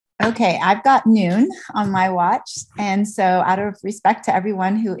Okay, I've got noon on my watch. And so, out of respect to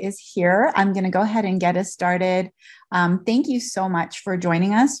everyone who is here, I'm going to go ahead and get us started. Thank you so much for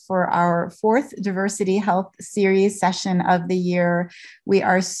joining us for our fourth Diversity Health Series session of the year. We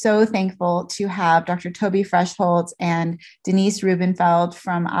are so thankful to have Dr. Toby Freshholtz and Denise Rubenfeld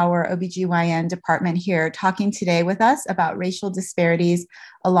from our OBGYN department here talking today with us about racial disparities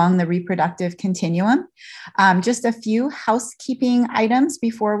along the reproductive continuum. Just a few housekeeping items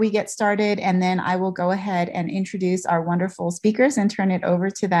before we get started, and then I will go ahead and introduce our wonderful speakers and turn it over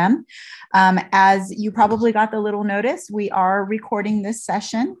to them. As you probably got the little notice, we are recording this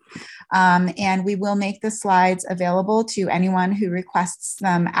session, and we will make the slides available to anyone who requests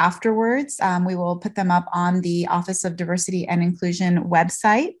them afterwards. We will put them up on the Office of Diversity and Inclusion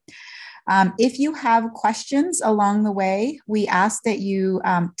website. If you have questions along the way, we ask that you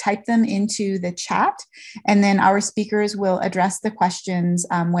type them into the chat, and then our speakers will address the questions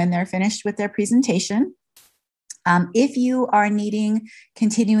when they're finished with their presentation. If you are needing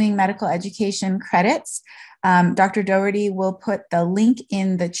continuing medical education credits, Dr. Doherty will put the link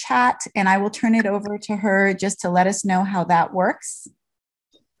in the chat, and I will turn it over to her just to let us know how that works.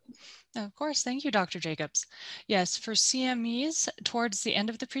 Of course. Thank you, Dr. Jacobs. Yes, for CMEs, towards the end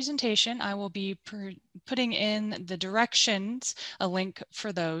of the presentation, I will be putting in the directions, a link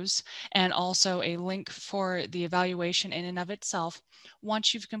for those, and also a link for the evaluation in and of itself.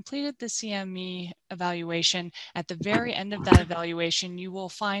 Once you've completed the CME evaluation, at the very end of that evaluation, you will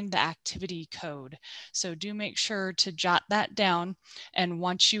find the activity code. So do make sure to jot that down. And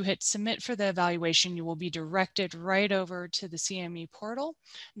once you hit submit for the evaluation, you will be directed right over to the CME portal.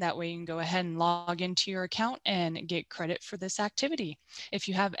 That way you can go ahead and log into your account and get credit for this activity. If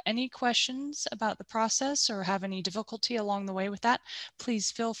you have any questions about the process or have any difficulty along the way with that,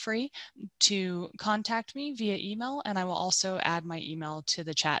 please feel free to contact me via email, and I will also add my email to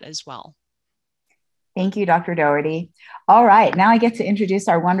the chat as well. Thank you, Dr. Doherty. All right, now I get to introduce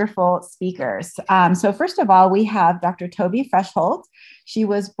our wonderful speakers. So first of all, we have Dr. Toby Freshholtz. She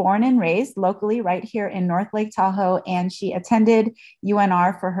was born and raised locally right here in North Lake Tahoe, and she attended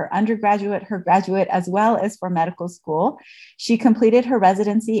UNR for her undergraduate, her graduate, as well as for medical school. She completed her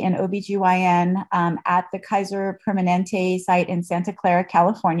residency in OBGYN at the Kaiser Permanente site in Santa Clara,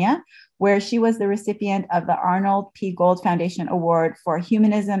 California, where she was the recipient of the Arnold P. Gold Foundation Award for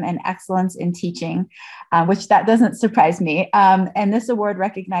Humanism and Excellence in Teaching, which that doesn't surprise me. And this award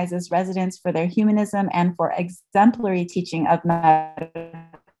recognizes residents for their humanism and for exemplary teaching of medical.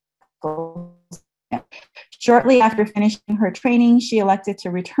 Shortly after finishing her training, she elected to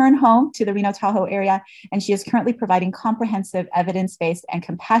return home to the Reno-Tahoe area, and she is currently providing comprehensive, evidence-based, and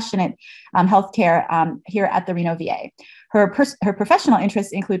compassionate healthcare here at the Reno VA. Her professional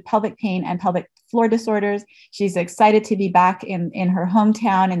interests include pelvic pain and pelvic floor disorders. She's excited to be back in her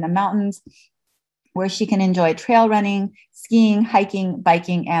hometown in the mountains, where she can enjoy trail running, skiing, hiking,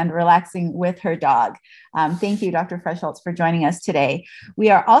 biking, and relaxing with her dog. Thank you, Dr. Freshholtz, for joining us today. We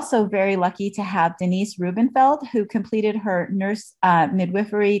are also very lucky to have Denise Rubenfeld, who completed her nurse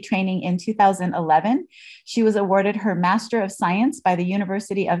midwifery training in 2011. She was awarded her Master of Science by the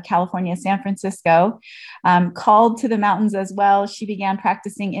University of California, San Francisco. Called to the mountains as well, she began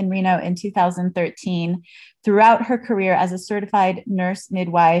practicing in Reno in 2013. Throughout her career as a certified nurse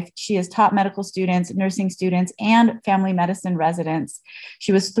midwife, she has taught medical students, nursing students, and family medicine residents.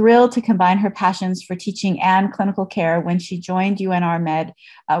 She was thrilled to combine her passions for teaching and clinical care when she joined UNR Med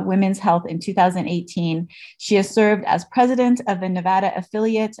Women's Health in 2018. She has served as president of the Nevada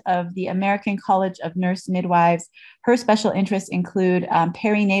affiliate of the American College of Nurse Midwives. Her special interests include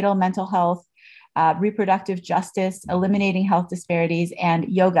perinatal mental health, reproductive justice, eliminating health disparities, and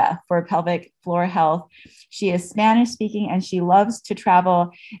yoga for pelvic floor health. She is Spanish speaking and she loves to travel.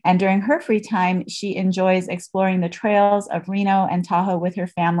 And during her free time, she enjoys exploring the trails of Reno and Tahoe with her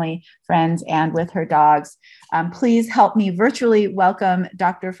family, friends, and with her dogs. Please help me virtually welcome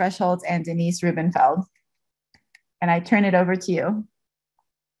Dr. Freshholtz and Denise Rubenfeld. And I turn it over to you.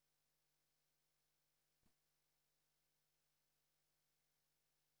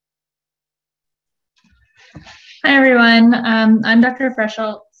 Hi, everyone. I'm Dr.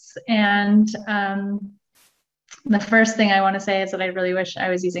 Freshholtz, and the first thing I want to say is that I really wish I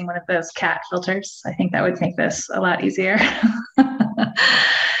was using one of those cat filters. I think that would make this a lot easier.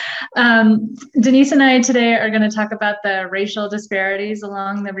 Denise and I today are going to talk about the racial disparities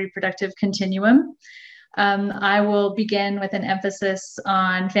along the reproductive continuum. I will begin with an emphasis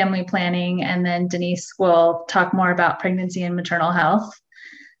on family planning, and then Denise will talk more about pregnancy and maternal health.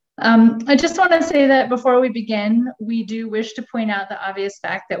 I just want to say that before we begin, we do wish to point out the obvious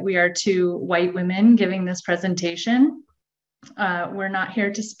fact that we are two white women giving this presentation. We're not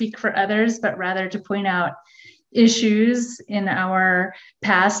here to speak for others, but rather to point out issues in our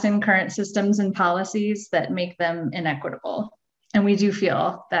past and current systems and policies that make them inequitable. And we do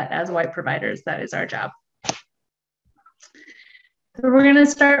feel that as white providers, that is our job. So we're going to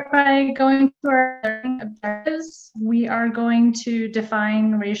start by going to our learning objectives. We are going to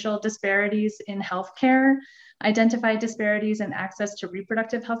define racial disparities in healthcare, identify disparities in access to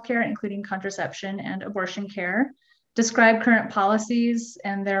reproductive healthcare, including contraception and abortion care, describe current policies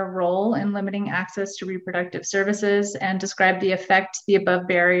and their role in limiting access to reproductive services, and describe the effect the above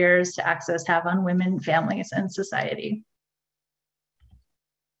barriers to access have on women, families, and society.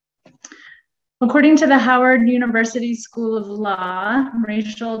 According to the Howard University School of Law,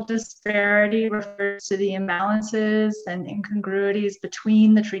 racial disparity refers to the imbalances and incongruities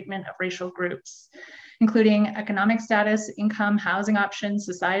between the treatment of racial groups, including economic status, income, housing options,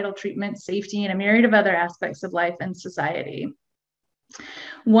 societal treatment, safety, and a myriad of other aspects of life and society.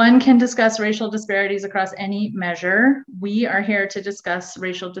 One can discuss racial disparities across any measure. We are here to discuss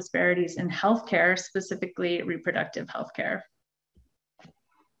racial disparities in healthcare, specifically reproductive healthcare.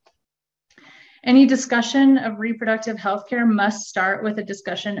 Any discussion of reproductive healthcare must start with a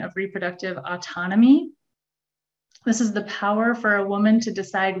discussion of reproductive autonomy. This is the power for a woman to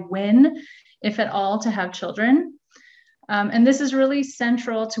decide when, if at all, to have children. And this is really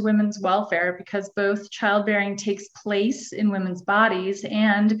central to women's welfare because both childbearing takes place in women's bodies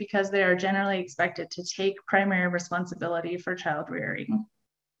and because they are generally expected to take primary responsibility for child rearing.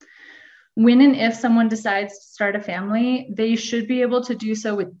 When and if someone decides to start a family, they should be able to do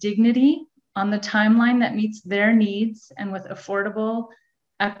so with dignity, on the timeline that meets their needs, and with affordable,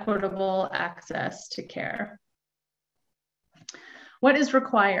 equitable access to care. What is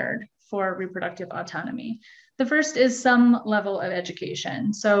required for reproductive autonomy? The first is some level of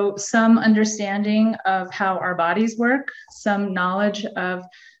education. So some understanding of how our bodies work, some knowledge of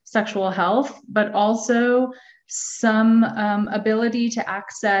sexual health, but also some ability to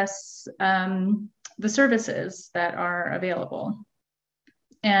access the services that are available.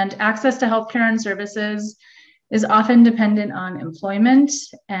 And access to healthcare and services is often dependent on employment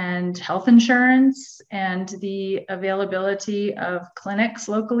and health insurance and the availability of clinics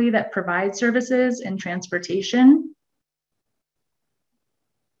locally that provide services and transportation.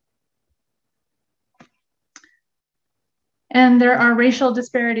 And there are racial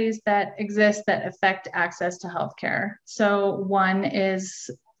disparities that exist that affect access to healthcare. So one is,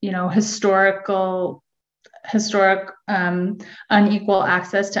 historic unequal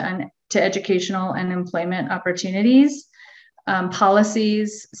access to educational and employment opportunities.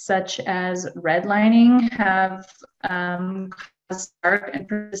 Policies such as redlining have caused stark and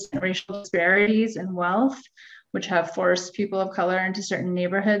persistent racial disparities in wealth, which have forced people of color into certain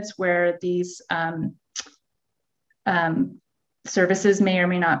neighborhoods where these services may or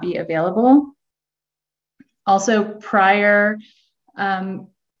may not be available. Also, prior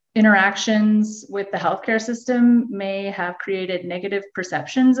interactions with the healthcare system may have created negative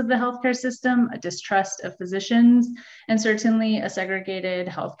perceptions of the healthcare system, a distrust of physicians, and certainly a segregated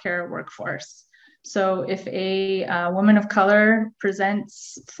healthcare workforce. So if a woman of color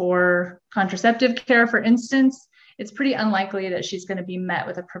presents for contraceptive care, for instance, it's pretty unlikely that she's going to be met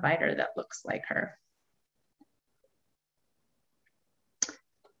with a provider that looks like her.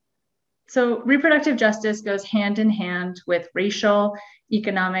 So reproductive justice goes hand in hand with racial,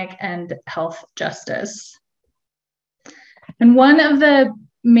 economic, and health justice. And one of the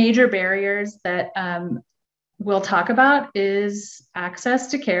major barriers that we'll talk about is access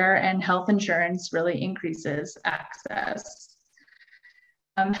to care, and health insurance really increases access.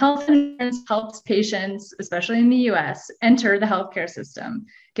 Health insurance helps patients, especially in the US, enter the healthcare system,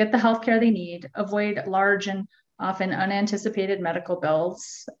 get the healthcare they need, avoid large and often unanticipated medical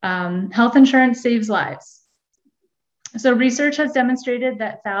bills. Health insurance saves lives. So research has demonstrated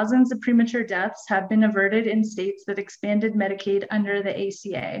that thousands of premature deaths have been averted in states that expanded Medicaid under the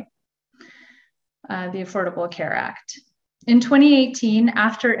ACA, the Affordable Care Act. In 2018,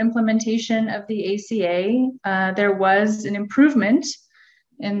 after implementation of the ACA, there was an improvement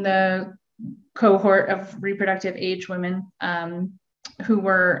in the cohort of reproductive age women who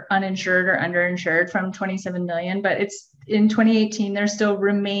were uninsured or underinsured from 27 million, but in 2018, there still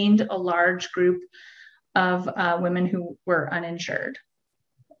remained a large group of women who were uninsured.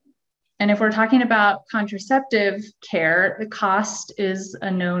 And if we're talking about contraceptive care, the cost is a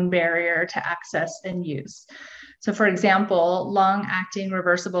known barrier to access and use. So for example, long-acting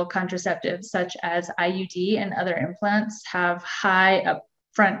reversible contraceptives such as IUD and other implants have high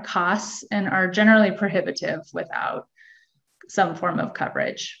upfront costs and are generally prohibitive without some form of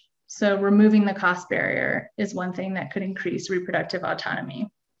coverage. So removing the cost barrier is one thing that could increase reproductive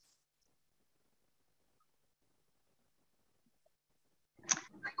autonomy.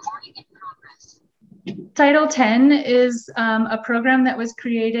 Title X is a program that was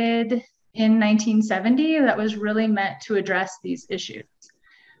created in 1970 that was really meant to address these issues.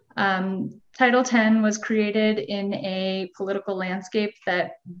 Title X was created in a political landscape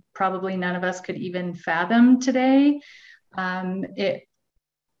that probably none of us could even fathom today. It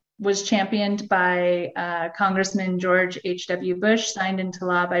was championed by Congressman George H.W. Bush, signed into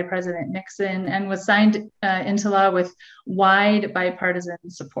law by President Nixon, and was signed into law with wide bipartisan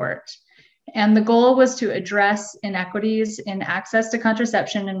support. And the goal was to address inequities in access to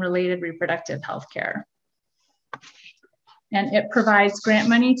contraception and related reproductive health care. And it provides grant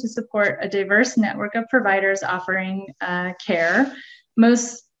money to support a diverse network of providers offering care.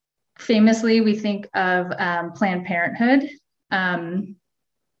 Most famously, we think of Planned Parenthood,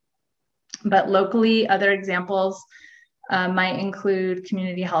 but locally, other examples might include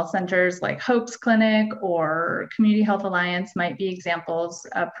community health centers like Hope's Clinic, or Community Health Alliance might be examples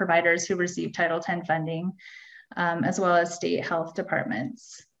of providers who receive Title X funding, as well as state health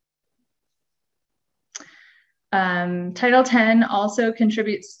departments. Title X also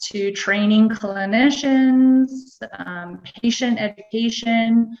contributes to training clinicians, patient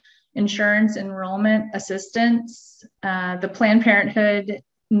education, insurance enrollment assistance. The Planned Parenthood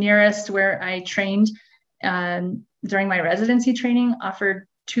nearest where I trained during my residency training offered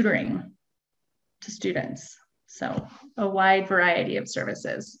tutoring to students. So a wide variety of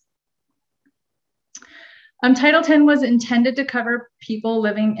services. Title X was intended to cover people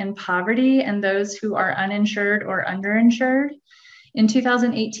living in poverty and those who are uninsured or underinsured. In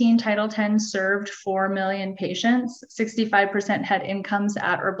 2018, Title X served 4 million patients. 65% had incomes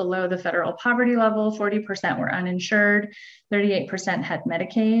at or below the federal poverty level, 40% were uninsured, 38% had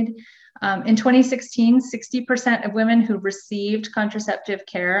Medicaid. In 2016, 60% of women who received contraceptive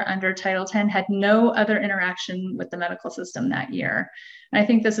care under Title X had no other interaction with the medical system that year. And I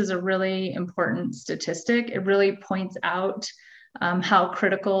think this is a really important statistic. It really points out how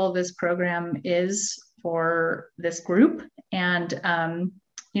critical this program is for this group. And,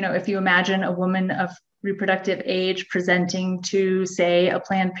 if you imagine a woman of reproductive age presenting to, say, a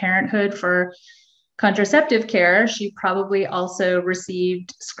Planned Parenthood for contraceptive care, she probably also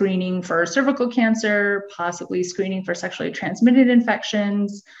received screening for cervical cancer, possibly screening for sexually transmitted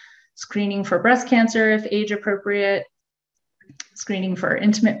infections, screening for breast cancer if age appropriate, screening for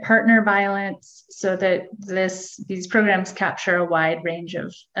intimate partner violence, so that these programs capture a wide range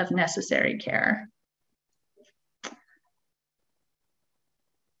of necessary care.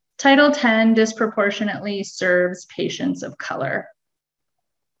 Title X disproportionately serves patients of color.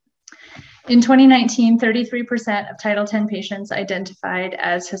 In 2019, 33% of Title X patients identified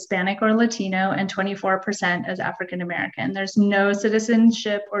as Hispanic or Latino and 24% as African American. There's no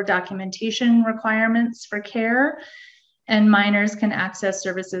citizenship or documentation requirements for care, and minors can access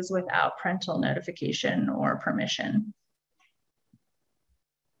services without parental notification or permission.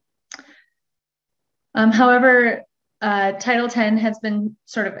 However, Title X has been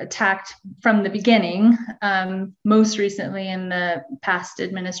sort of attacked from the beginning, most recently in the past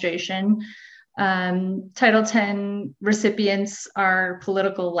administration. Title X recipients are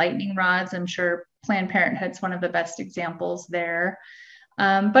political lightning rods. I'm sure Planned Parenthood's one of the best examples there.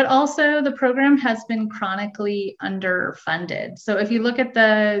 But also the program has been chronically underfunded. So if you look at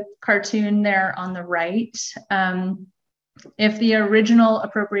the cartoon there on the right, if the original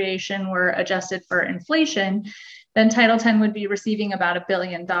appropriation were adjusted for inflation, then Title X would be receiving about $1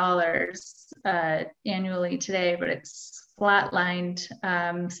 billion annually today, but it's flatlined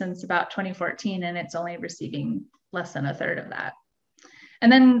since about 2014, and it's only receiving less than a third of that.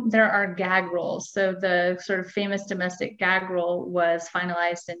 And then there are gag rules. So the sort of famous domestic gag rule was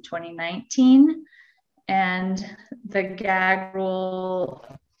finalized in 2019, and the gag rule,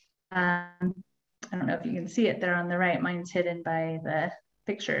 I don't know if you can see it there on the right, mine's hidden by the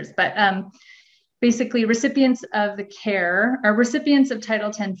pictures, but basically recipients of the care, or recipients of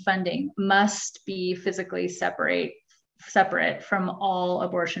Title X funding, must be physically separate from all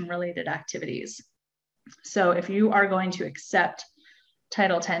abortion-related activities. So if you are going to accept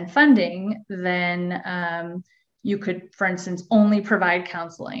Title X funding, then you could, for instance, only provide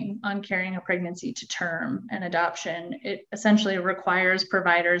counseling on carrying a pregnancy to term and adoption. It essentially requires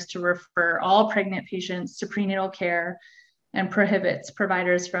providers to refer all pregnant patients to prenatal care and prohibits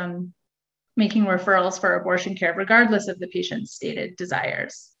providers from making referrals for abortion care, regardless of the patient's stated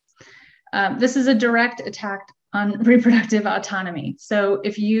desires. This is a direct attack on reproductive autonomy. So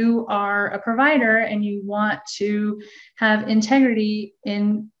if you are a provider and you want to have integrity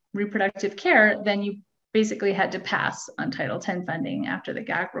in reproductive care, then you basically had to pass on Title X funding after the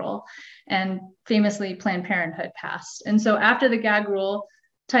gag rule. And famously, Planned Parenthood passed. And so after the gag rule,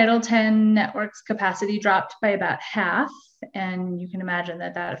 Title X networks capacity dropped by about half. And you can imagine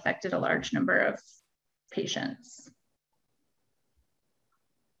that that affected a large number of patients.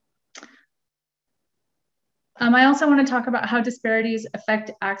 I also want to talk about how disparities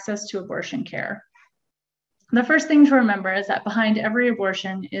affect access to abortion care. The first thing to remember is that behind every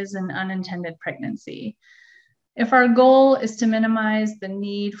abortion is an unintended pregnancy. If our goal is to minimize the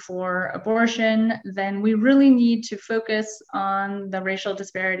need for abortion, then we really need to focus on the racial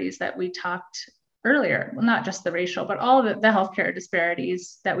disparities that we talked earlier. Well, not just the racial, but all of the healthcare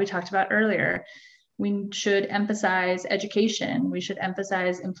disparities that we talked about earlier. We should emphasize education. We should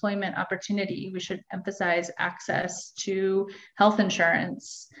emphasize employment opportunity. We should emphasize access to health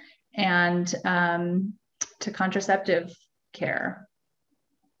insurance and to contraceptive care.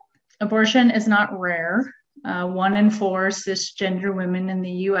 Abortion is not rare. 1 in 4 cisgender women in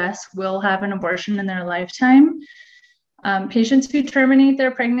the US will have an abortion in their lifetime. Patients who terminate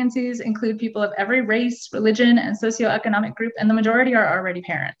their pregnancies include people of every race, religion, and socioeconomic group, and the majority are already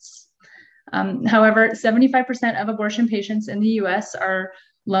parents. However, 75% of abortion patients in the US are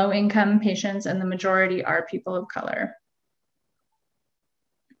low-income patients, and the majority are people of color.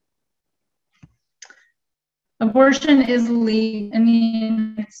 Abortion is legal in the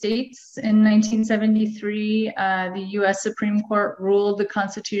United States. In 1973, the US Supreme Court ruled the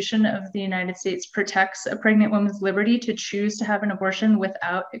Constitution of the United States protects a pregnant woman's liberty to choose to have an abortion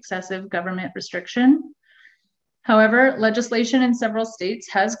without excessive government restriction. However, legislation in several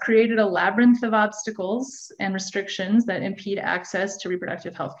states has created a labyrinth of obstacles and restrictions that impede access to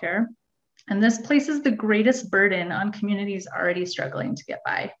reproductive health care. And this places the greatest burden on communities already struggling to get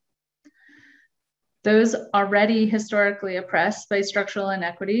by. Those already historically oppressed by structural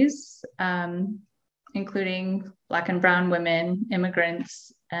inequities, including Black and brown women,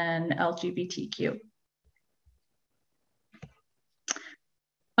 immigrants, and LGBTQ.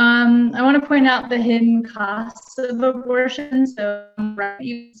 I want to point out the hidden costs of abortion. So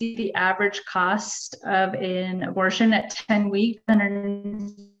you see the average cost of an abortion at 10 weeks,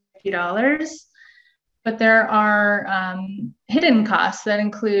 $150. But there are hidden costs that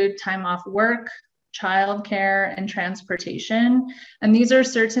include time off work, childcare, and transportation. And these are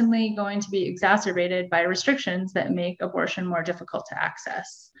certainly going to be exacerbated by restrictions that make abortion more difficult to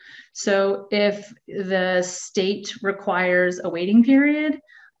access. So if the state requires a waiting period,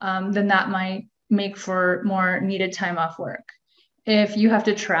 then that might make for more needed time off work. If you have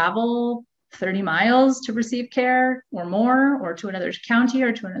to travel 30 miles to receive care or more, or to another county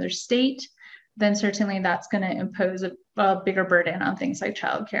or to another state, then certainly that's going to impose a bigger burden on things like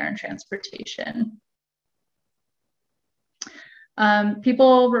childcare and transportation.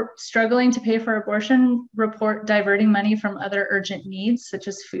 People struggling to pay for abortion report diverting money from other urgent needs, such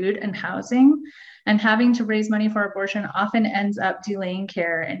as food and housing, and having to raise money for abortion often ends up delaying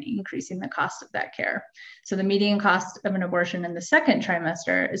care and increasing the cost of that care. So the median cost of an abortion in the second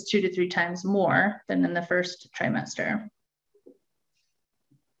trimester is 2 to 3 times more than in the first trimester.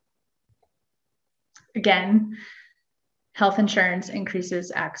 Again, health insurance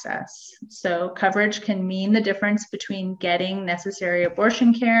increases access. So coverage can mean the difference between getting necessary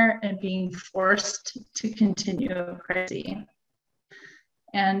abortion care and being forced to continue a pregnancy.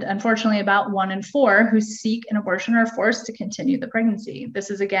 And unfortunately, about 1 in 4 who seek an abortion are forced to continue the pregnancy. This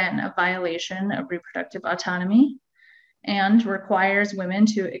is, again, a violation of reproductive autonomy and requires women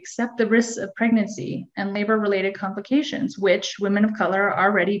to accept the risks of pregnancy and labor-related complications, which women of color are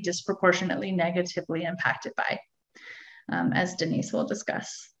already disproportionately negatively impacted by, as Denise will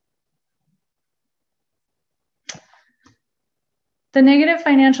discuss. The negative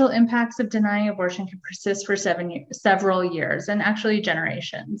financial impacts of denying abortion can persist for several years, and actually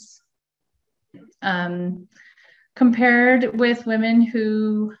generations. Compared with women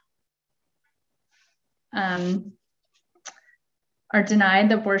who are denied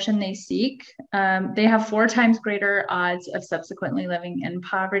the abortion they seek, they have 4 times greater odds of subsequently living in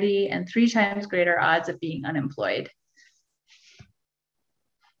poverty and 3 times greater odds of being unemployed.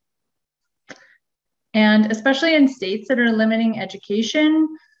 And especially in states that are limiting education,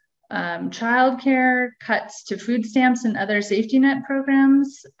 childcare, cuts to food stamps and other safety net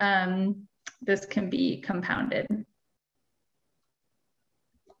programs, this can be compounded.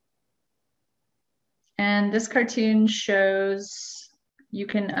 And this cartoon shows, you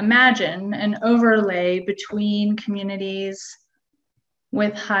can imagine an overlay between communities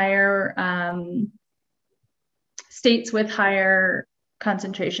with higher, states with higher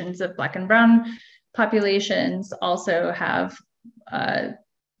concentrations of Black and brown populations also have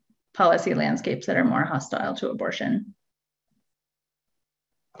policy landscapes that are more hostile to abortion.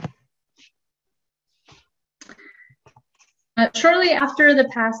 Shortly after the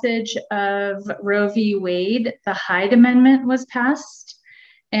passage of Roe v. Wade, the Hyde Amendment was passed,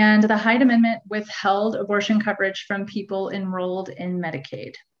 and the Hyde Amendment withheld abortion coverage from people enrolled in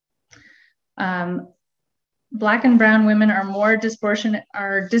Medicaid. Black and brown women are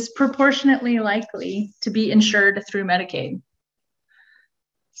disproportionately likely to be insured through Medicaid.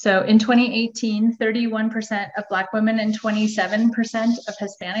 So in 2018, 31% of Black women and 27% of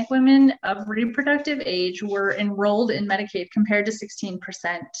Hispanic women of reproductive age were enrolled in Medicaid compared to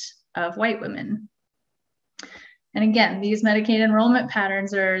 16% of white women. And again, these Medicaid enrollment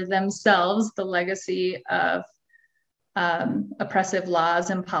patterns are themselves the legacy of oppressive laws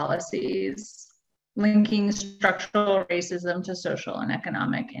and policies linking structural racism to social and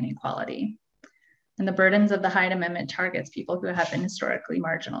economic inequality. And the burdens of the Hyde Amendment targets people who have been historically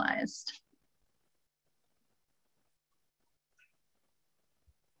marginalized.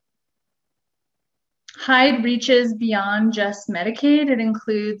 Hyde reaches beyond just Medicaid. It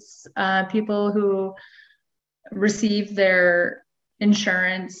includes people who receive their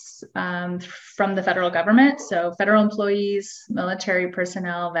insurance from the federal government. So federal employees, military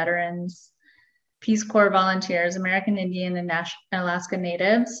personnel, veterans, Peace Corps volunteers, American Indian and Alaska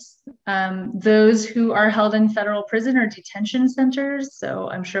Natives, those who are held in federal prison or detention centers. So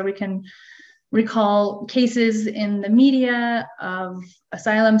I'm sure we can recall cases in the media of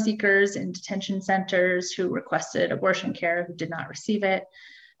asylum seekers in detention centers who requested abortion care who did not receive it.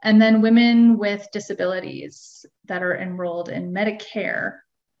 And then women with disabilities that are enrolled in Medicare.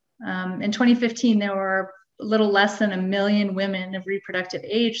 In 2015, there were a little less than 1 million women of reproductive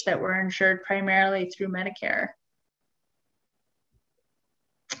age that were insured primarily through Medicare.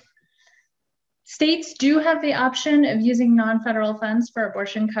 States do have the option of using non-federal funds for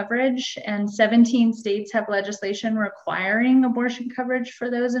abortion coverage, and 17 states have legislation requiring abortion coverage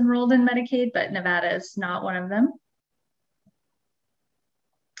for those enrolled in Medicaid, but Nevada is not one of them.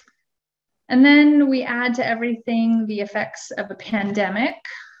 And then we add to everything the effects of a pandemic.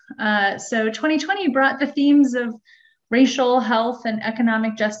 So 2020 brought the themes of racial, health, and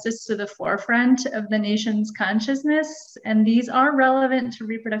economic justice to the forefront of the nation's consciousness. And these are relevant to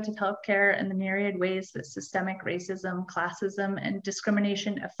reproductive health care and the myriad ways that systemic racism, classism, and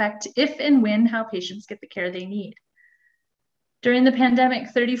discrimination affect if and when how patients get the care they need. During the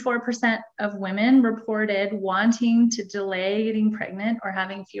pandemic, 34% of women reported wanting to delay getting pregnant or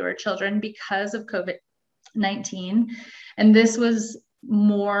having fewer children because of COVID-19. And this was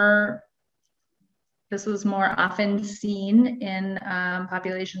more often seen in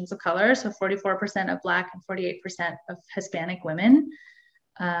populations of color. So 44% of Black and 48% of Hispanic women.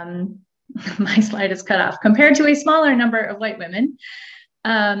 My slide is cut off, compared to a smaller number of white women.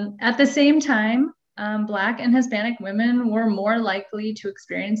 At the same time, Black and Hispanic women were more likely to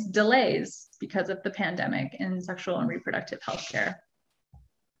experience delays because of the pandemic in sexual and reproductive health care.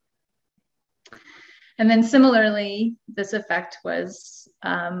 And then similarly, this effect was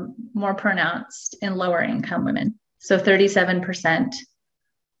more pronounced in lower income women. So 37%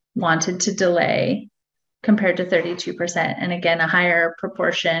 wanted to delay compared to 32%. And again, a higher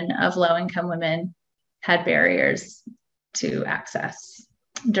proportion of low income women had barriers to access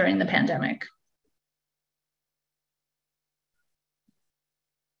during the pandemic.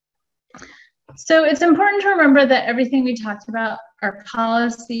 So it's important to remember that everything we talked about are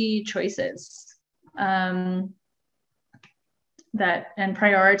policy choices and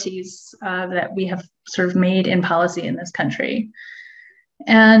priorities that we have sort of made in policy in this country.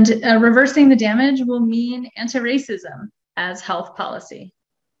 And reversing the damage will mean anti-racism as health policy.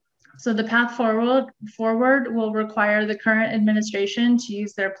 So the path forward will require the current administration to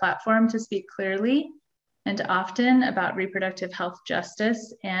use their platform to speak clearly and often about reproductive health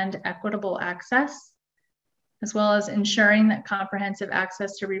justice and equitable access, as well as ensuring that comprehensive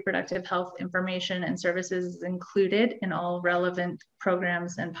access to reproductive health information and services is included in all relevant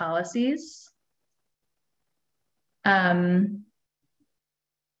programs and policies. The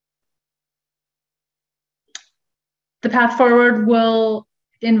path forward will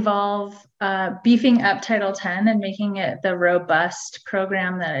involve beefing up Title X and making it the robust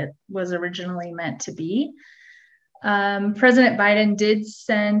program that it was originally meant to be. President Biden did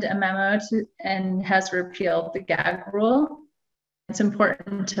send a memo and has repealed the gag rule. It's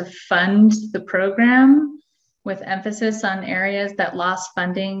important to fund the program with emphasis on areas that lost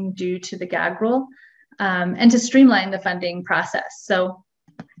funding due to the gag rule, and to streamline the funding process. So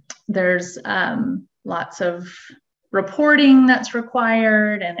there's lots of reporting that's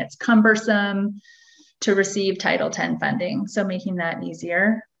required, and it's cumbersome to receive Title X funding. So making that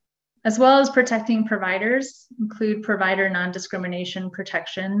easier as well as protecting providers, include provider non-discrimination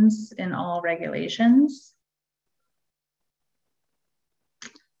protections in all regulations.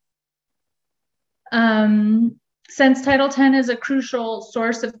 Since Title X is a crucial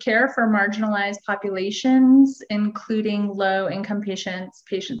source of care for marginalized populations, including low-income patients,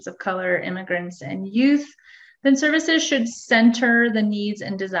 patients of color, immigrants, and youth, then services should center the needs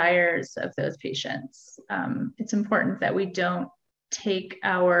and desires of those patients. It's important that we don't take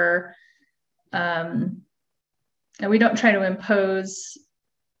our, that we don't try to impose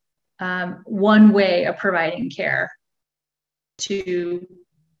one way of providing care to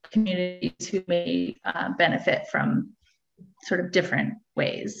communities who may benefit from sort of different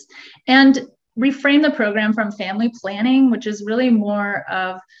ways. And reframe the program from family planning, which is really more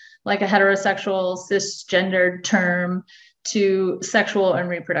of like a heterosexual cisgendered term, to sexual and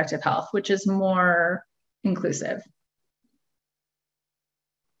reproductive health, which is more inclusive.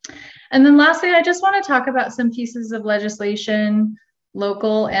 And then lastly, I just want to talk about some pieces of legislation,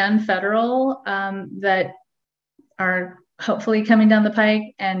 local and federal, that are hopefully coming down the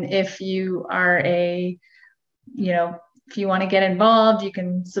pike. And if you are if you want to get involved, you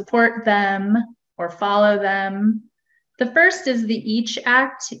can support them or follow them. The first is the EACH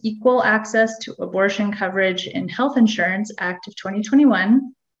Act, Equal Access to Abortion Coverage in Health Insurance Act of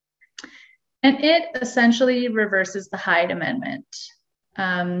 2021. And it essentially reverses the Hyde Amendment,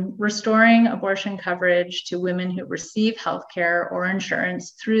 restoring abortion coverage to women who receive healthcare or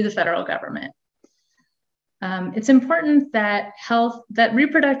insurance through the federal government. It's important that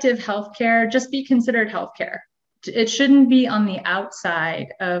reproductive health care just be considered healthcare. It shouldn't be on the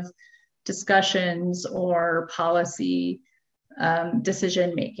outside of discussions or policy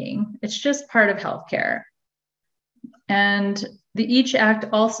decision making. It's just part of healthcare. And the EACH Act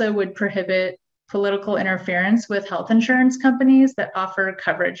also would prohibit political interference with health insurance companies that offer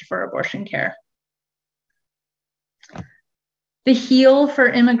coverage for abortion care. The HEAL for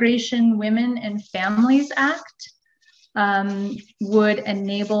Immigration, Women, and Families Act would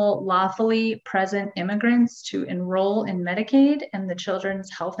enable lawfully present immigrants to enroll in Medicaid and the Children's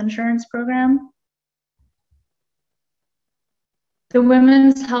Health Insurance Program. The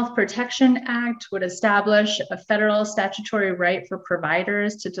Women's Health Protection Act would establish a federal statutory right for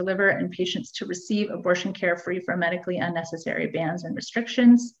providers to deliver and patients to receive abortion care free from medically unnecessary bans and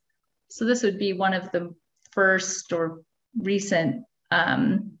restrictions. So this would be one of the first or recent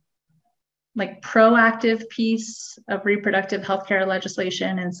proactive piece of reproductive healthcare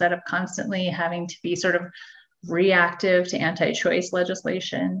legislation, instead of constantly having to be sort of reactive to anti-choice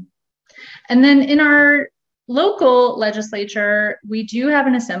legislation. And then in our local legislature, we do have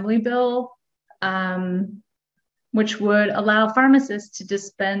an assembly bill which would allow pharmacists to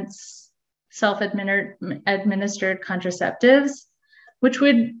dispense self-administered contraceptives, which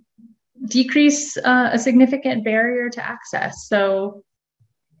would decrease a significant barrier to access. So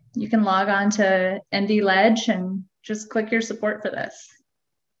you can log on to ND-Ledge and just click your support for this.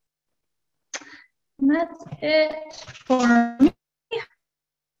 And that's it for me.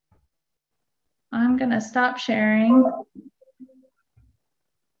 I'm gonna stop sharing.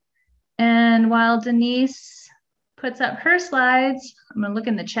 And while Denise puts up her slides, I'm gonna look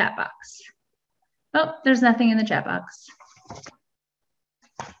in the chat box. Oh, there's nothing in the chat box.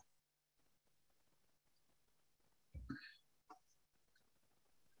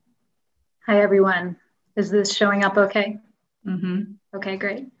 Hi, everyone. Is this showing up okay? Mm-hmm. Okay,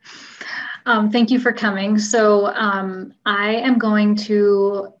 great. Thank you for coming. So I am going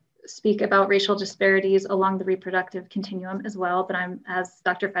to speak about racial disparities along the reproductive continuum as well, but as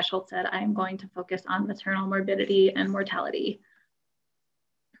Dr. Feschelt said, I'm going to focus on maternal morbidity and mortality.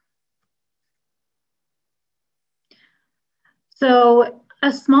 So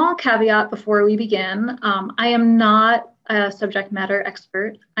a small caveat before we begin, I am not a subject matter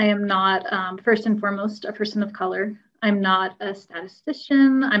expert. I am not, first and foremost, a person of color. I'm not a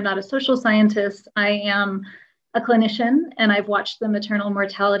statistician. I'm not a social scientist. I am a clinician, and I've watched the maternal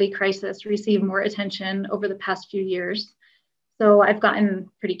mortality crisis receive more attention over the past few years. So I've gotten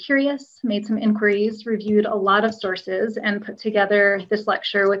pretty curious, made some inquiries, reviewed a lot of sources, and put together this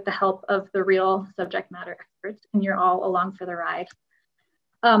lecture with the help of the real subject matter experts, and you're all along for the ride.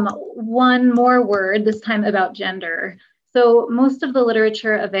 One more word, this time about gender. So most of the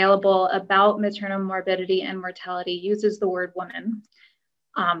literature available about maternal morbidity and mortality uses the word woman.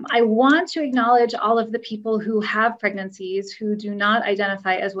 I want to acknowledge all of the people who have pregnancies who do not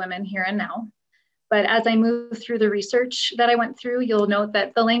identify as women here and now. But as I move through the research that I went through, you'll note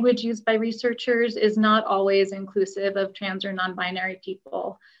that the language used by researchers is not always inclusive of trans or non-binary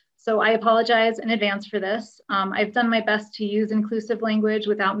people. So I apologize in advance for this. I've done my best to use inclusive language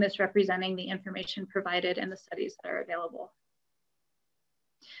without misrepresenting the information provided in the studies that are available.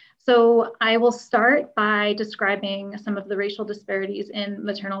 So I will start by describing some of the racial disparities in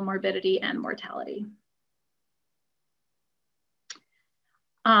maternal morbidity and mortality.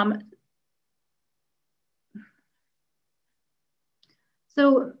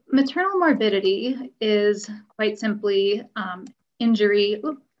 So maternal morbidity is quite simply injury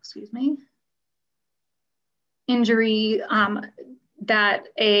that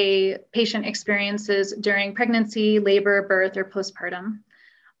a patient experiences during pregnancy, labor, birth, or postpartum.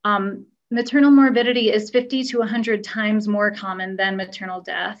 Maternal morbidity is 50 to 100 times more common than maternal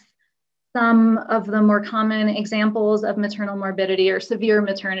death. Some of the more common examples of maternal morbidity or severe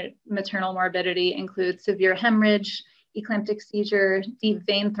maternal morbidity include severe hemorrhage, eclamptic seizure, deep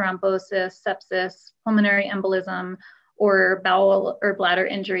vein thrombosis, sepsis, pulmonary embolism, or bowel or bladder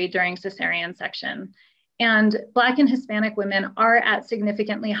injury during cesarean section. And Black and Hispanic women are at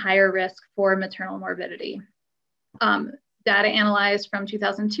significantly higher risk for maternal morbidity. Data analyzed from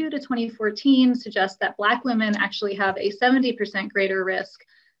 2002 to 2014 suggests that Black women actually have a 70% greater risk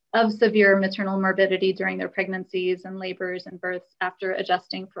of severe maternal morbidity during their pregnancies and labors and births after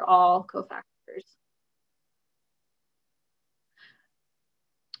adjusting for all cofactors.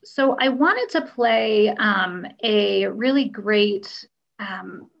 So I wanted to play a really great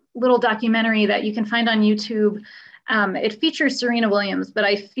little documentary that you can find on YouTube. It features Serena Williams, but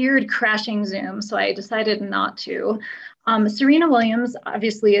I feared crashing Zoom, so I decided not to. Serena Williams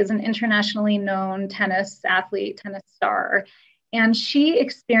obviously is an internationally known tennis athlete, tennis star, and she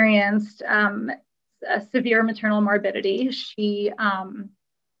experienced a severe maternal morbidity. She, I'm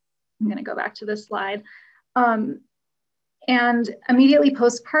gonna go back to this slide. And immediately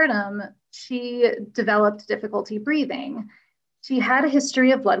postpartum, she developed difficulty breathing. She had a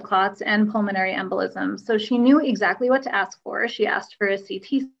history of blood clots and pulmonary embolism, so she knew exactly what to ask for. She asked for a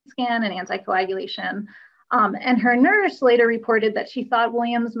CT scan and anticoagulation. And her nurse later reported that she thought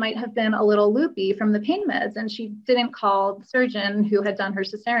Williams might have been a little loopy from the pain meds, and she didn't call the surgeon who had done her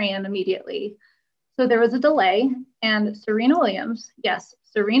cesarean immediately. So there was a delay, and Serena Williams, yes,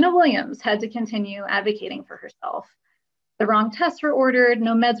 Serena Williams had to continue advocating for herself. The wrong tests were ordered,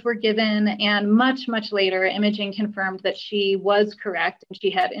 no meds were given, and much, much later, imaging confirmed that she was correct, and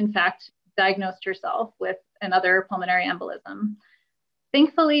she had in fact diagnosed herself with another pulmonary embolism.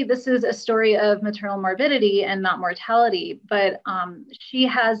 Thankfully, this is a story of maternal morbidity and not mortality, but she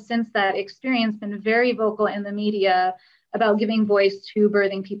has since that experience been very vocal in the media about giving voice to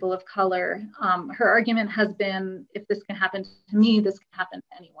birthing people of color. Her argument has been, if this can happen to me, this can happen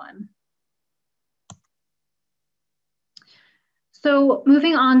to anyone. So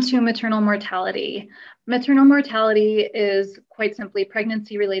moving on to maternal mortality. Maternal mortality is quite simply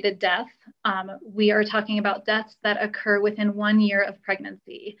pregnancy-related death. We are talking about deaths that occur within 1 year of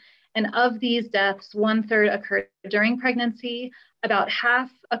pregnancy. And of these deaths, 1/3 occur during pregnancy, about half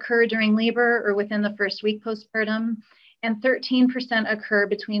occur during labor or within the first week postpartum, and 13% occur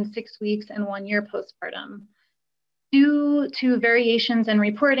between 6 weeks and 1 year postpartum. Due to variations in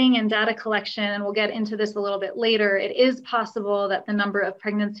reporting and data collection, and we'll get into this a little bit later, it is possible that the number of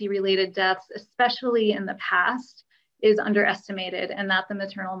pregnancy-related deaths, especially in the past, is underestimated and that the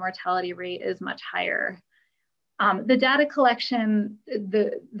maternal mortality rate is much higher. The data collection,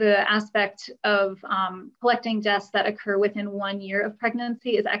 the aspect of collecting deaths that occur within 1 year of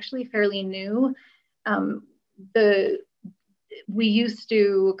pregnancy is actually fairly new. We used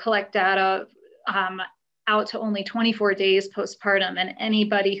to collect data out to only 24 days postpartum, and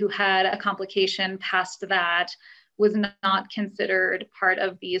anybody who had a complication past that was not considered part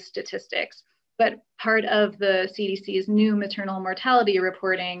of these statistics. But part of the CDC's new maternal mortality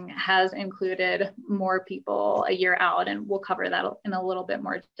reporting has included more people a year out, and we'll cover that in a little bit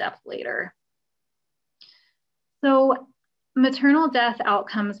more depth later. So maternal death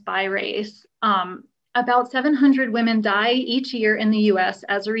outcomes by race. About 700 women die each year in the US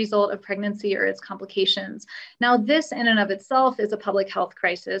as a result of pregnancy or its complications. Now, this in and of itself is a public health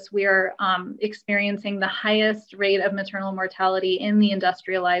crisis. We are experiencing the highest rate of maternal mortality in the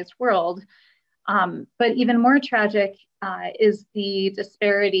industrialized world. But even more tragic is the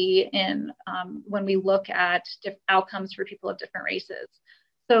disparity in when we look at outcomes for people of different races.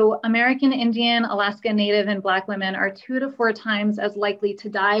 So American Indian, Alaska Native, and Black women are 2 to 4 times as likely to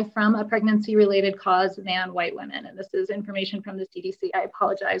die from a pregnancy-related cause than white women. And this is information from the CDC. I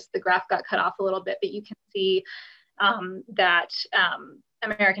apologize, the graph got cut off a little bit, but you can see that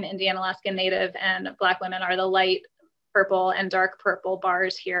American Indian, Alaska Native, and Black women are the light purple and dark purple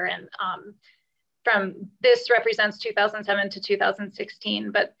bars here. And this represents 2007 to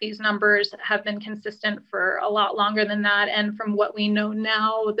 2016, but these numbers have been consistent for a lot longer than that. And from what we know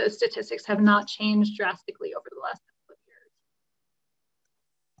now, the statistics have not changed drastically over the last couple of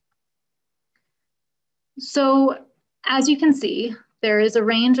years. So as you can see, there is a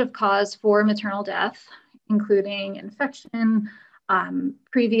range of cause for maternal death, including infection,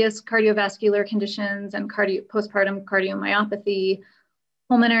 previous cardiovascular conditions, and postpartum cardiomyopathy,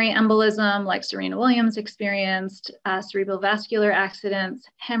 pulmonary embolism like Serena Williams experienced, cerebral vascular accidents,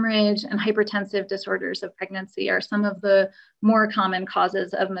 hemorrhage, and hypertensive disorders of pregnancy are some of the more common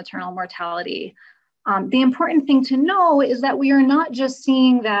causes of maternal mortality. The important thing to know is that we are not just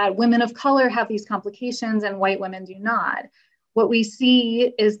seeing that women of color have these complications and white women do not. What we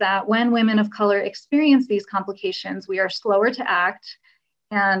see is that when women of color experience these complications, we are slower to act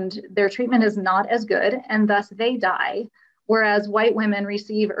and their treatment is not as good, and thus they die, whereas white women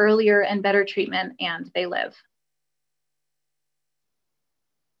receive earlier and better treatment and they live.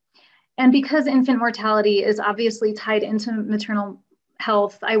 And because infant mortality is obviously tied into maternal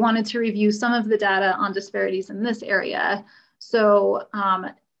health, I wanted to review some of the data on disparities in this area. So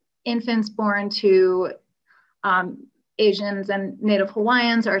infants born to Asians and Native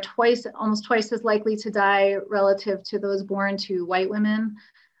Hawaiians are almost twice as likely to die relative to those born to white women.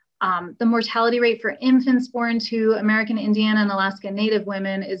 The mortality rate for infants born to American Indian and Alaska Native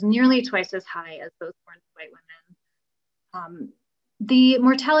women is nearly twice as high as those born to white women. The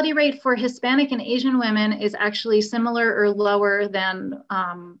mortality rate for Hispanic and Asian women is actually similar or lower than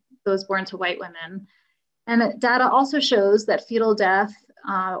those born to white women. And data also shows that fetal death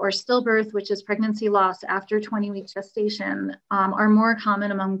or stillbirth, which is pregnancy loss after 20-week gestation, are more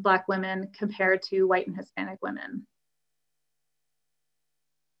common among Black women compared to white and Hispanic women.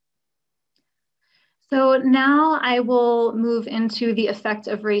 So now I will move into the effect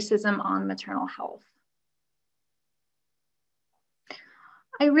of racism on maternal health.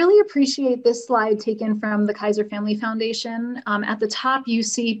 I really appreciate this slide taken from the Kaiser Family Foundation. At the top, you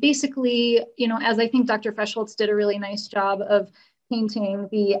see basically, as I think Dr. Fresholtz did a really nice job of painting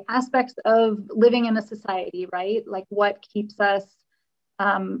the aspects of living in a society, right? Like what keeps us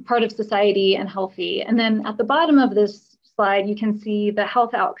part of society and healthy. And then at the bottom of this slide, you can see the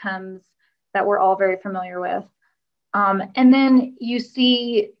health outcomes that we're all very familiar with. And then you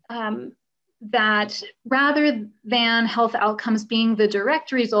see that rather than health outcomes being the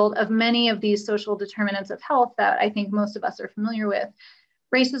direct result of many of these social determinants of health that I think most of us are familiar with,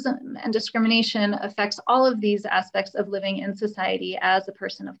 racism and discrimination affects all of these aspects of living in society as a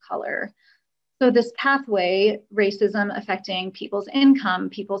person of color. So this pathway, racism affecting people's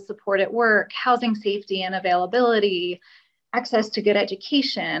income, people's support at work, housing safety and availability, access to good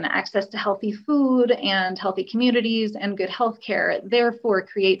education, access to healthy food and healthy communities and good healthcare, therefore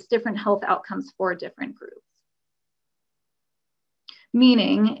creates different health outcomes for different groups.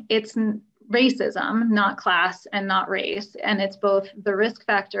 Meaning it's racism, not class and not race, and it's both the risk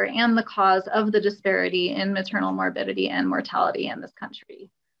factor and the cause of the disparity in maternal morbidity and mortality in this country.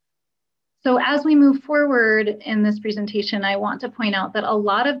 So as we move forward in this presentation, I want to point out that a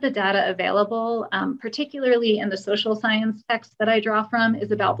lot of the data available, particularly in the social science text that I draw from,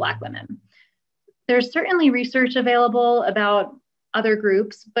 is about Black women. There's certainly research available about other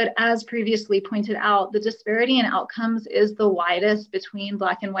groups, but as previously pointed out, the disparity in outcomes is the widest between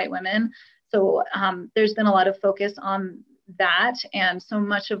Black and white women. So there's been a lot of focus on that, and so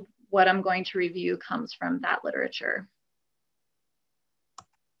much of what I'm going to review comes from that literature.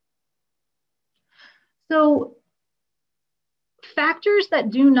 So factors that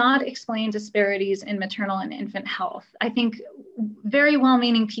do not explain disparities in maternal and infant health. I think very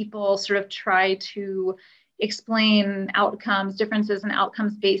well-meaning people sort of try to explain outcomes, differences in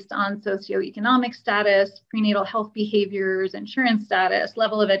outcomes based on socioeconomic status, prenatal health behaviors, insurance status,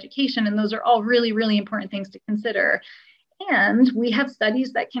 level of education, and those are all really, really important things to consider. And we have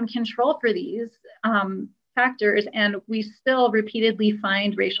studies that can control for these factors, and we still repeatedly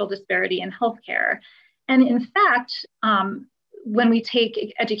find racial disparity in healthcare. And in fact, when we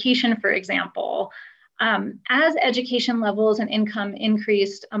take education, for example, as education levels and income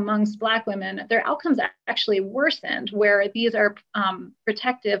increased amongst Black women, their outcomes actually worsened, where these are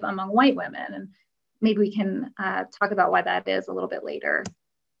protective among white women. And maybe we can talk about why that is a little bit later.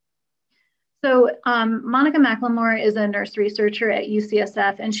 So Monica McLemore is a nurse researcher at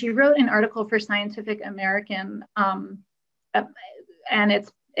UCSF, and she wrote an article for Scientific American, and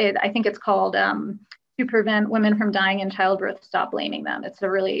I think it's called To Prevent Women from Dying in Childbirth, Stop Blaming Them. It's a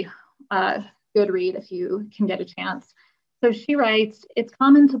really good read if you can get a chance. So she writes, it's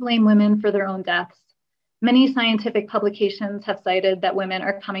common to blame women for their own deaths. Many scientific publications have cited that women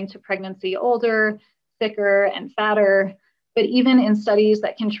are coming to pregnancy older, thicker, and fatter. But even in studies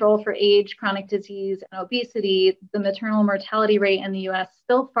that control for age, chronic disease, and obesity, the maternal mortality rate in the US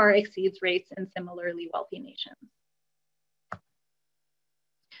still far exceeds rates in similarly wealthy nations.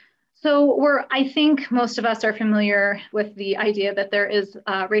 So I think most of us are familiar with the idea that there is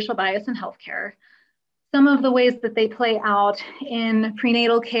racial bias in healthcare. Some of the ways that they play out in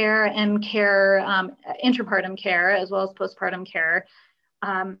prenatal care and care, intrapartum care, as well as postpartum care.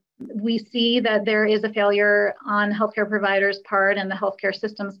 We see that there is a failure on healthcare providers' part and the healthcare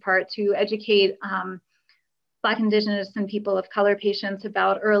system's part to educate Black, Indigenous, and people of color patients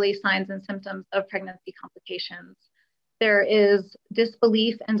about early signs and symptoms of pregnancy complications. There is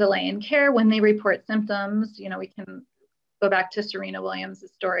disbelief and delay in care when they report symptoms. You know, we can go back to Serena Williams'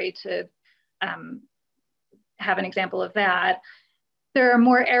 story to have an example of that. There are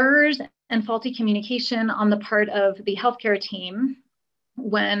more errors and faulty communication on the part of the healthcare team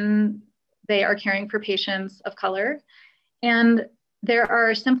when they are caring for patients of color. And there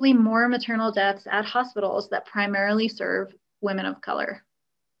are simply more maternal deaths at hospitals that primarily serve women of color.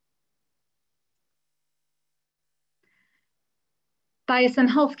 Bias in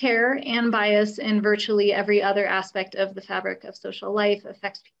healthcare and bias in virtually every other aspect of the fabric of social life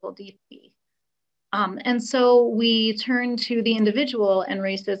affects people deeply. And so we turn to the individual and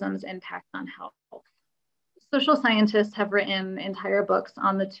racism's impact on health. Social scientists have written entire books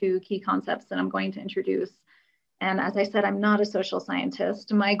on the two key concepts that I'm going to introduce. And as I said, I'm not a social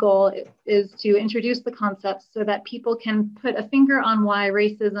scientist. My goal is to introduce the concepts so that people can put a finger on why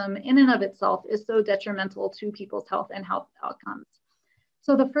racism in and of itself is so detrimental to people's health and health outcomes.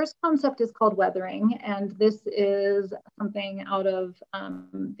 So the first concept is called weathering, and this is something out of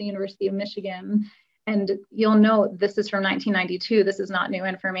the University of Michigan. And you'll note this is from 1992. This is not new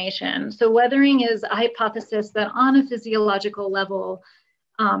information. So weathering is a hypothesis that on a physiological level,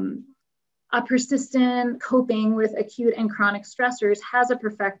 a persistent coping with acute and chronic stressors has a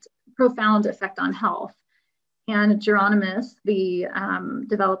profound effect on health. And Geronimus, the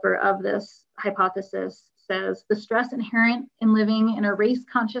developer of this hypothesis, says the stress inherent in living in a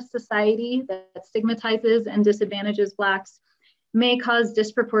race-conscious society that stigmatizes and disadvantages Blacks may cause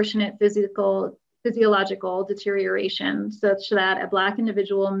disproportionate physiological deterioration, such that a Black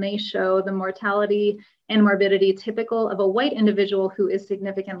individual may show the mortality and morbidity typical of a white individual who is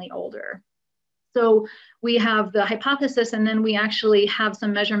significantly older. So we have the hypothesis, and then we actually have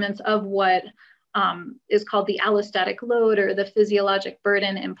some measurements of what is called the allostatic load, or the physiologic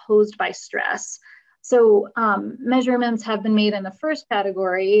burden imposed by stress. So measurements have been made in the first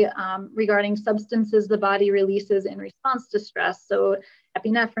category regarding substances the body releases in response to stress. So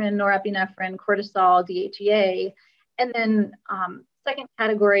epinephrine, norepinephrine, cortisol, DHEA. And then second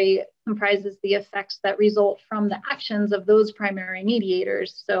category comprises the effects that result from the actions of those primary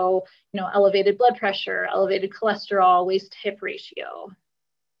mediators. So, you know, elevated blood pressure, elevated cholesterol, waist-hip ratio.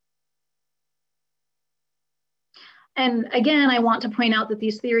 And again, I want to point out that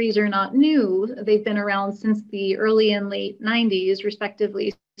these theories are not new. They've been around since the early and late 90s,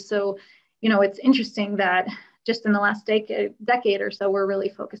 respectively. So, you know, it's interesting that just in the last decade or so, we're really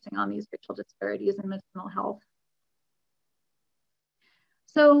focusing on these racial disparities in maternal health.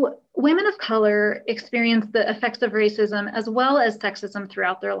 So women of color experience the effects of racism as well as sexism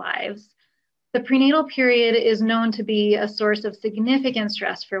throughout their lives. The prenatal period is known to be a source of significant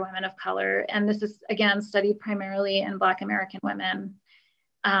stress for women of color, and this is, again, studied primarily in Black American women.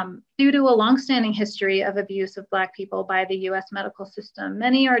 Due to a longstanding history of abuse of Black people by the US medical system,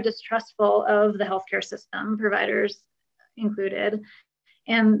 many are distrustful of the healthcare system, providers included,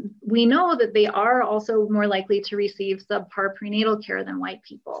 and we know that they are also more likely to receive subpar prenatal care than white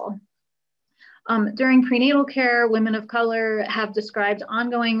people. During prenatal care, women of color have described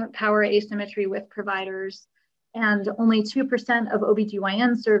ongoing power asymmetry with providers, and only 2% of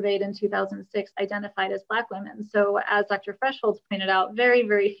OBGYNs surveyed in 2006 identified as Black women. So as Dr. Freshholz pointed out, very,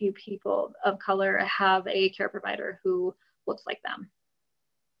 very few people of color have a care provider who looks like them.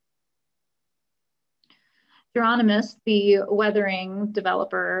 Geronimus, the weathering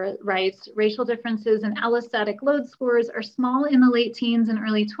developer, writes, racial differences in allostatic load scores are small in the late teens and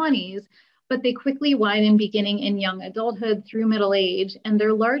early 20s, but they quickly widen beginning in young adulthood through middle age, and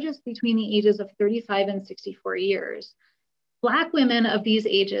they're largest between the ages of 35 and 64 years. Black women of these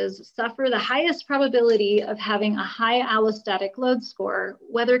ages suffer the highest probability of having a high allostatic load score,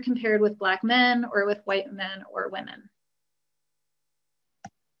 whether compared with Black men or with white men or women.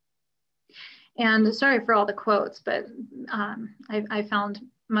 And sorry for all the quotes, but I found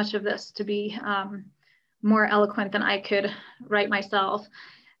much of this to be more eloquent than I could write myself.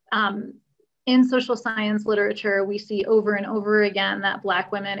 In social science literature, we see over and over again that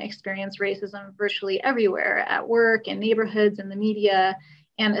Black women experience racism virtually everywhere, at work, in neighborhoods, in the media,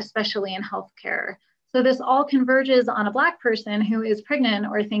 and especially in healthcare. So this all converges on a Black person who is pregnant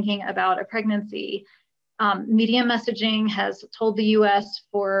or thinking about a pregnancy. Media messaging has told the US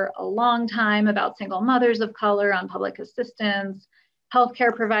for a long time about single mothers of color on public assistance.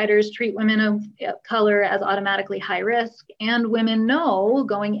 Healthcare providers treat women of color as automatically high risk, and women know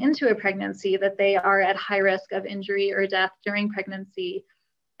going into a pregnancy that they are at high risk of injury or death during pregnancy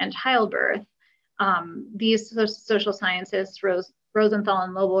and childbirth. These social scientists, Rosenthal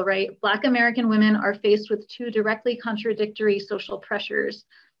and Lobel, write, Black American women are faced with two directly contradictory social pressures,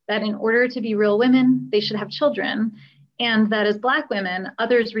 that in order to be real women, they should have children, and that as Black women,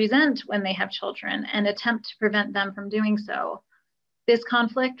 others resent when they have children and attempt to prevent them from doing so. This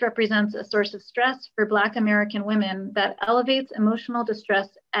conflict represents a source of stress for Black American women that elevates emotional distress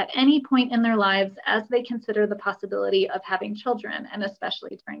at any point in their lives as they consider the possibility of having children, and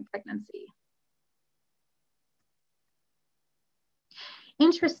especially during pregnancy.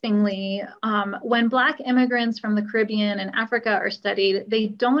 Interestingly, when Black immigrants from the Caribbean and Africa are studied, they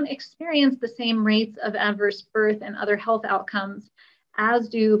don't experience the same rates of adverse birth and other health outcomes as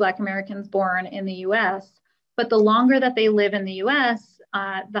do Black Americans born in the US. But the longer that they live in the US,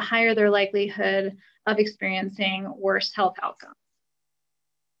 the higher their likelihood of experiencing worse health outcomes.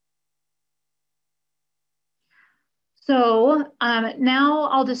 So now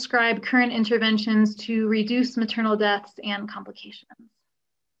I'll describe current interventions to reduce maternal deaths and complications.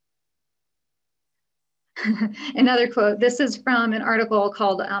 Another quote, this is from an article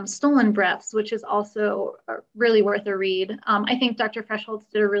called Stolen Breaths, which is also really worth a read. I think Dr. Freshholz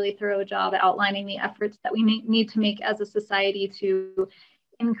did a really thorough job outlining the efforts that we need to make as a society to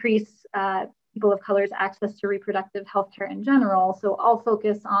increase people of color's access to reproductive health care in general. So I'll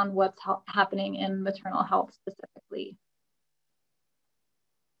focus on what's happening in maternal health specifically.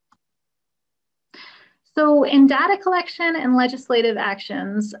 So in data collection and legislative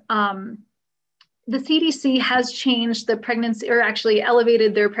actions, the CDC has changed the pregnancy, or actually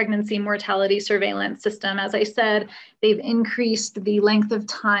elevated their pregnancy mortality surveillance system. As I said, they've increased the length of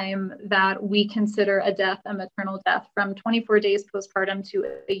time that we consider a death, a maternal death, from 24 days postpartum to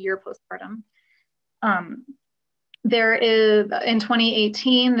a year postpartum. There is, in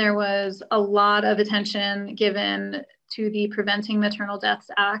 2018, there was a lot of attention given to the Preventing Maternal Deaths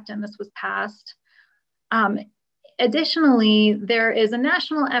Act, and this was passed. Additionally, there is a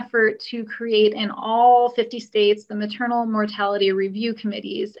national effort to create in all 50 states the maternal mortality review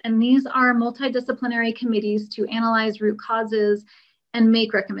committees. And these are multidisciplinary committees to analyze root causes and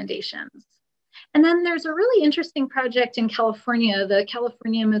make recommendations. And then there's a really interesting project in California, the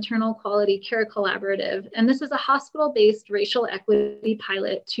California Maternal Quality Care Collaborative. And this is a hospital-based racial equity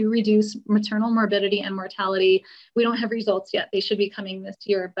pilot to reduce maternal morbidity and mortality. We don't have results yet. They should be coming this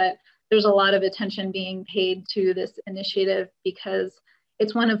year, but there's a lot of attention being paid to this initiative because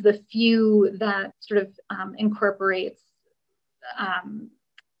it's one of the few that sort of incorporates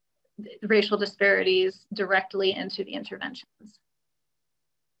racial disparities directly into the interventions.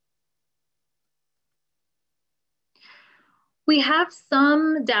 We have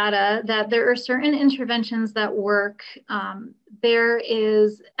some data that there are certain interventions that work. There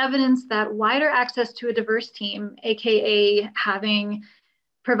is evidence that wider access to a diverse team, AKA having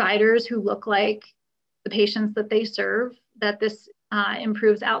providers who look like the patients that they serve, that this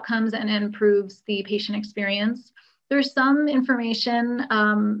improves outcomes and improves the patient experience. There's some information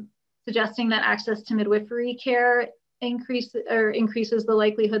suggesting that access to midwifery care increases the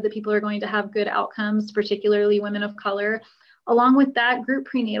likelihood that people are going to have good outcomes, particularly women of color. Along with that, group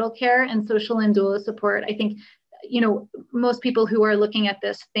prenatal care and social and doula support. I think, most people who are looking at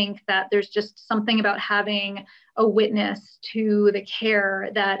this think that there's just something about having a witness to the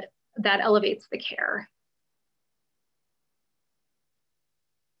care that elevates the care.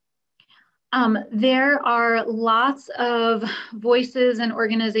 There are lots of voices and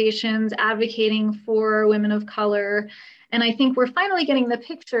organizations advocating for women of color. And I think we're finally getting the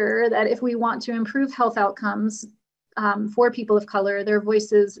picture that if we want to improve health outcomes for people of color, their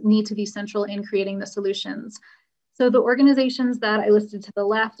voices need to be central in creating the solutions. So the organizations that I listed to the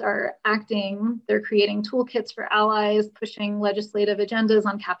left are acting, they're creating toolkits for allies, pushing legislative agendas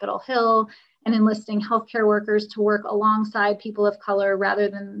on Capitol Hill, and enlisting healthcare workers to work alongside people of color rather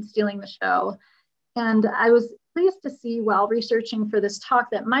than stealing the show. And I was pleased to see while researching for this talk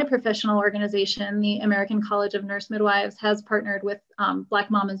that my professional organization, the American College of Nurse Midwives, has partnered with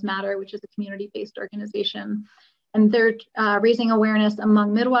Black Mamas Matter, which is a community-based organization. And they're raising awareness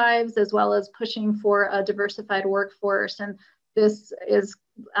among midwives as well as pushing for a diversified workforce. And this is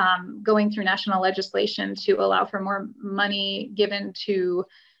going through national legislation to allow for more money given to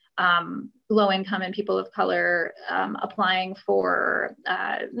low-income and people of color applying for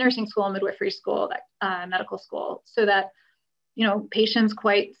nursing school, midwifery school, medical school, so that patients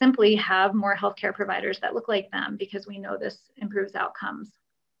quite simply have more healthcare providers that look like them, because we know this improves outcomes.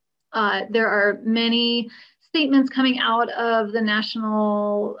 There are many statements coming out of the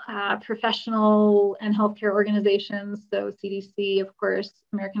national professional and healthcare organizations. So CDC, of course,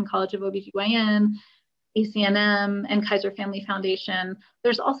 American College of OBGYN, ACNM, and Kaiser Family Foundation.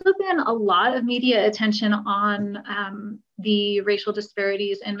 There's also been a lot of media attention on the racial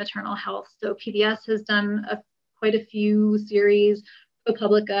disparities in maternal health. So PBS has done quite a few series.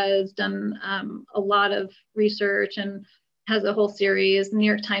 ProPublica has done a lot of research and has a whole series. The New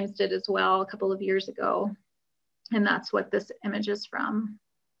York Times did as well a couple of years ago. And that's what this image is from.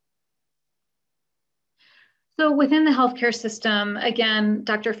 So within the healthcare system, again,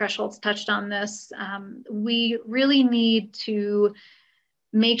 Dr. Fresholz touched on this. We really need to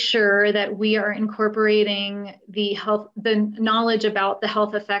make sure that we are incorporating the knowledge about the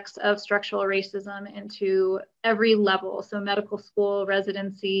health effects of structural racism into every level. So medical school,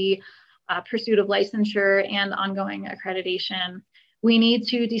 residency, pursuit of licensure, and ongoing accreditation. We need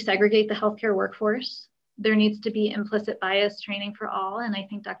to desegregate the healthcare workforce. There needs to be implicit bias training for all. And I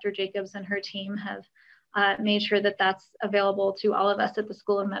think Dr. Jacobs and her team have made sure that that's available to all of us at the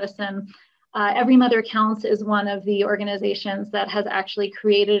School of Medicine. Every Mother Counts is one of the organizations that has actually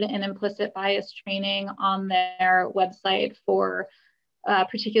created an implicit bias training on their website for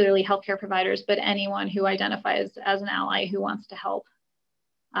particularly healthcare providers, but anyone who identifies as an ally who wants to help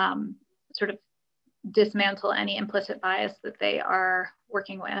sort of dismantle any implicit bias that they are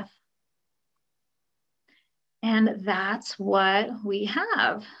working with. And that's what we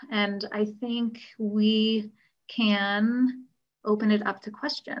have. And I think we can open it up to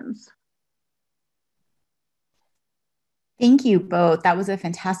questions. Thank you both. That was a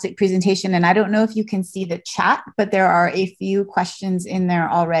fantastic presentation. And I don't know if you can see the chat, but there are a few questions in there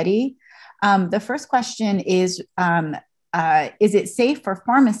already. The first question is it safe for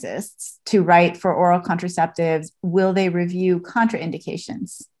pharmacists to write for oral contraceptives? Will they review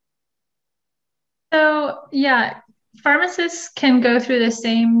contraindications? So yeah, pharmacists can go through the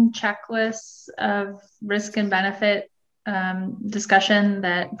same checklists of risk and benefit discussion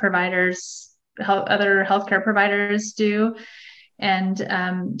that other healthcare providers do, and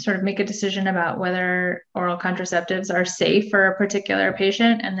sort of make a decision about whether oral contraceptives are safe for a particular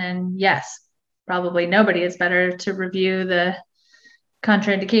patient. And then yes, probably nobody is better to review the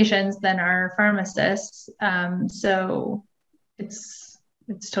contraindications than our pharmacists. So it's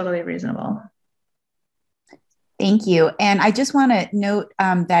totally reasonable. Thank you. And I just want to note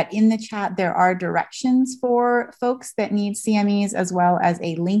that in the chat, there are directions for folks that need CMEs, as well as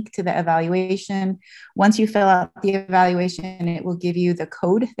a link to the evaluation. Once you fill out the evaluation, it will give you the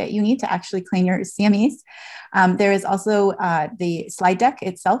code that you need to actually claim your CMEs. There is also the slide deck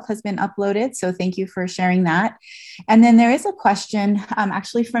itself has been uploaded. So thank you for sharing that. And then there is a question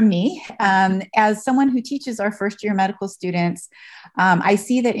actually from me. As someone who teaches our first year medical students, I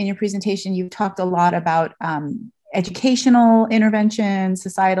see that in your presentation, you've talked a lot about educational intervention,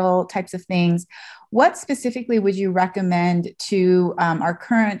 societal types of things. What specifically would you recommend to our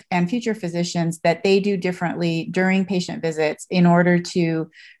current and future physicians that they do differently during patient visits in order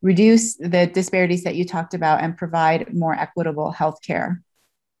to reduce the disparities that you talked about and provide more equitable healthcare?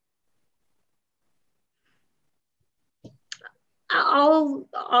 I'll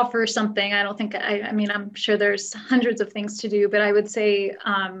offer something. I don't think, I mean, I'm sure there's hundreds of things to do, but I would say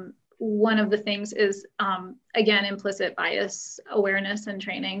one of the things is, again, implicit bias awareness and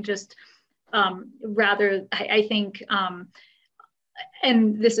training. Just I think,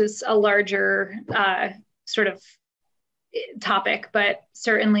 and this is a larger sort of topic, but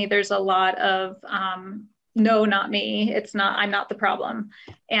certainly there's a lot of, no, not me, I'm not the problem.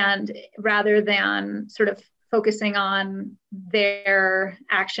 And rather than sort of focusing on their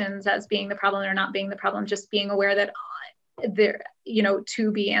actions as being the problem or not being the problem, just being aware that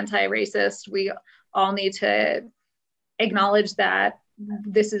to be anti-racist, we all need to acknowledge that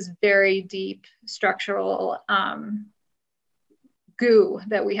this is very deep structural goo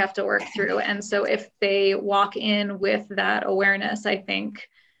that we have to work through. And so if they walk in with that awareness, I think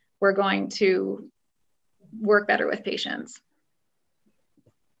we're going to work better with patients.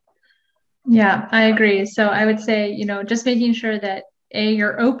 Yeah, I agree. So I would say, just making sure that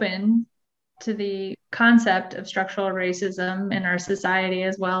you're open to the concept of structural racism in our society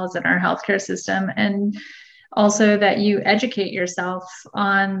as well as in our healthcare system, and also that you educate yourself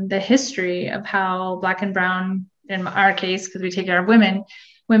on the history of how Black and Brown in our case, because we take care of women,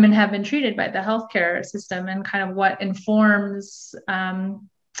 women have been treated by the healthcare system, and kind of what informs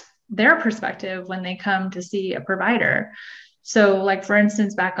their perspective when they come to see a provider. So like, for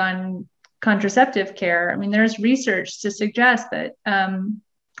instance, back on contraceptive care, I mean, there's research to suggest that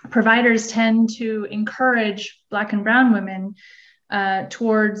providers tend to encourage Black and brown women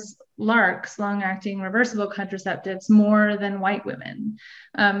towards LARCs, long-acting reversible contraceptives, more than white women.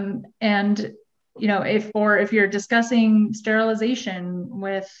 And you know, if you're discussing sterilization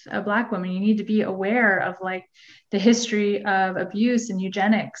with a Black woman, you need to be aware of like the history of abuse and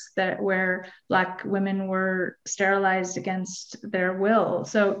eugenics where Black women were sterilized against their will.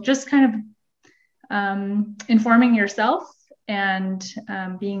 So just kind of informing yourself and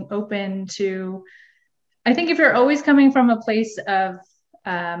being open to, I think if you're always coming from a place of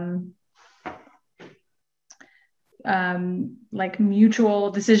like mutual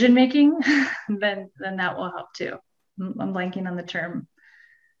decision making, then that will help too. I'm blanking on the term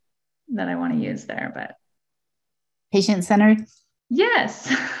that I want to use there, but patient-centered.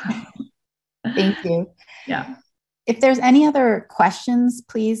 Yes. Thank you. Yeah. If there's any other questions,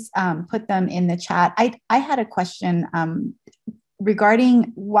 please put them in the chat. I had a question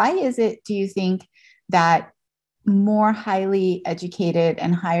regarding why is it, do you think, that more highly educated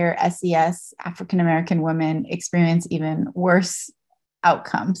and higher SES African-American women experience even worse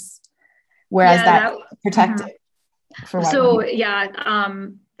outcomes, whereas that's protected for white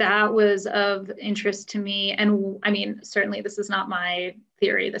women? That was of interest to me. And I mean, certainly this is not my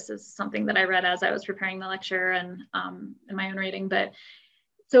theory. This is something that I read as I was preparing the lecture and in my own reading. But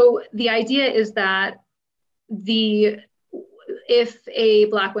so the idea is that if a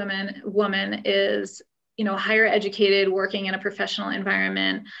Black woman is, you know, higher educated, working in a professional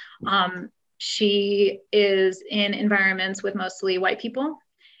environment, she is in environments with mostly white people.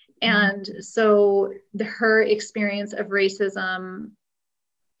 And so her experience of racism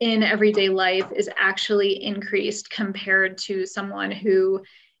in everyday life is actually increased compared to someone who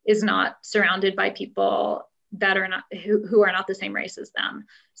is not surrounded by people that are not, who are not the same race as them.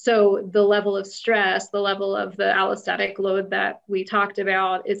 So the level of stress, the level of the allostatic load that we talked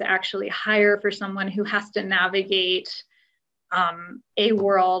about is actually higher for someone who has to navigate a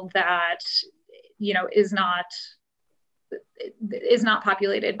world that, you know, is not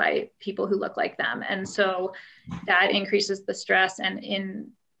populated by people who look like them. And so that increases the stress, and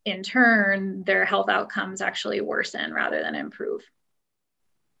in turn, their health outcomes actually worsen rather than improve.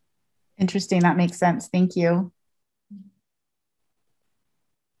 Interesting. That makes sense. Thank you.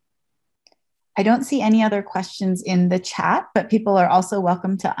 I don't see any other questions in the chat, but people are also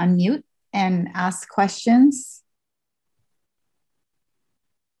welcome to unmute and ask questions.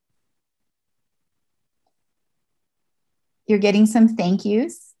 You're getting some thank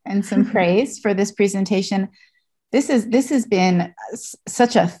yous and some praise for this presentation. This has been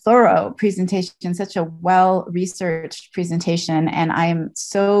such a thorough presentation, such a well-researched presentation, and I am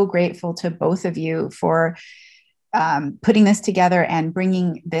so grateful to both of you for putting this together and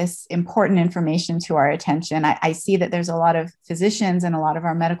bringing this important information to our attention. I see that there's a lot of physicians and a lot of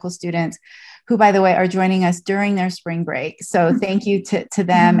our medical students who, by the way, are joining us during their spring break. So thank you to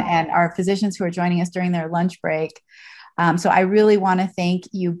them, and our physicians who are joining us during their lunch break. So I really want to thank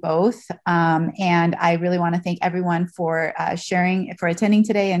you both. And I really want to thank everyone for attending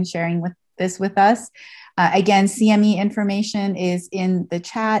today and sharing this with us. Again, CME information is in the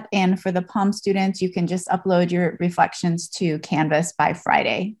chat. And for the POM students, you can just upload your reflections to Canvas by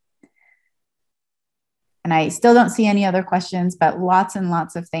Friday. And I still don't see any other questions, but lots and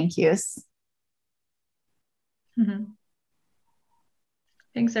lots of thank yous. Mm-hmm.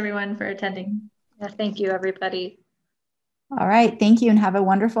 Thanks everyone for attending. Yeah, thank you, everybody. All right. Thank you and have a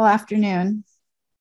wonderful afternoon.